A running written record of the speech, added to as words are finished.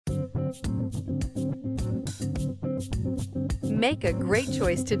Make a great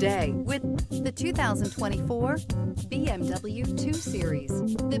choice today with the 2024 BMW 2 Series.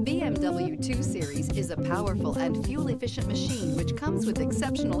 The BMW 2 Series is a powerful and fuel-efficient machine which comes with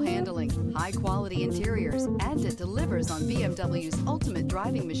exceptional handling, high-quality interiors, and it delivers on BMW's ultimate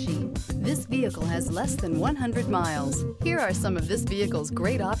driving machine. This vehicle has less than 100 miles. Here are some of this vehicle's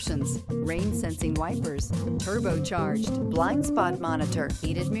great options: rain-sensing wipers, turbocharged, blind spot monitor,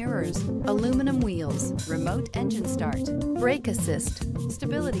 heated mirrors, aluminum wheels, remote engine start, brake assist,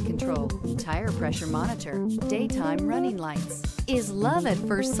 stability control, tire pressure monitor, daytime running lights. Is love at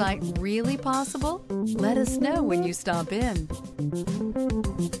first sight really possible? Let us know when you stop in.